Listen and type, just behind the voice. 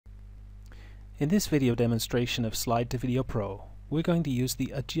In this video demonstration of Slide to Video Pro, we're going to use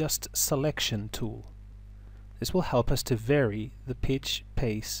the Adjust Selection tool. This will help us to vary the pitch,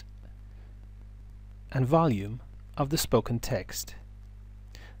 pace, and volume of the spoken text.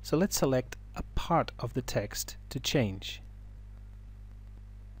 So let's select a part of the text to change.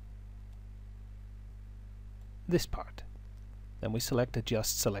 This part. Then we select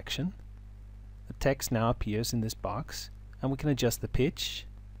Adjust Selection. The text now appears in this box, and we can adjust the pitch,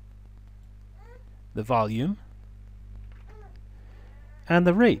 the volume, and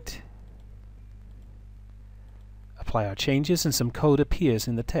the rate. Apply our changes and some code appears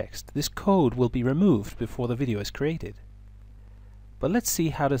in the text. This code will be removed before the video is created. But let's see,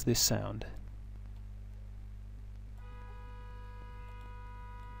 how does this sound?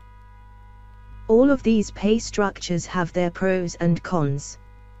 All of these pay structures have their pros and cons.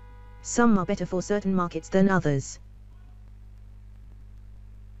 Some are better for certain markets than others.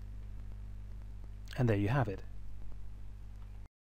 And there you have it.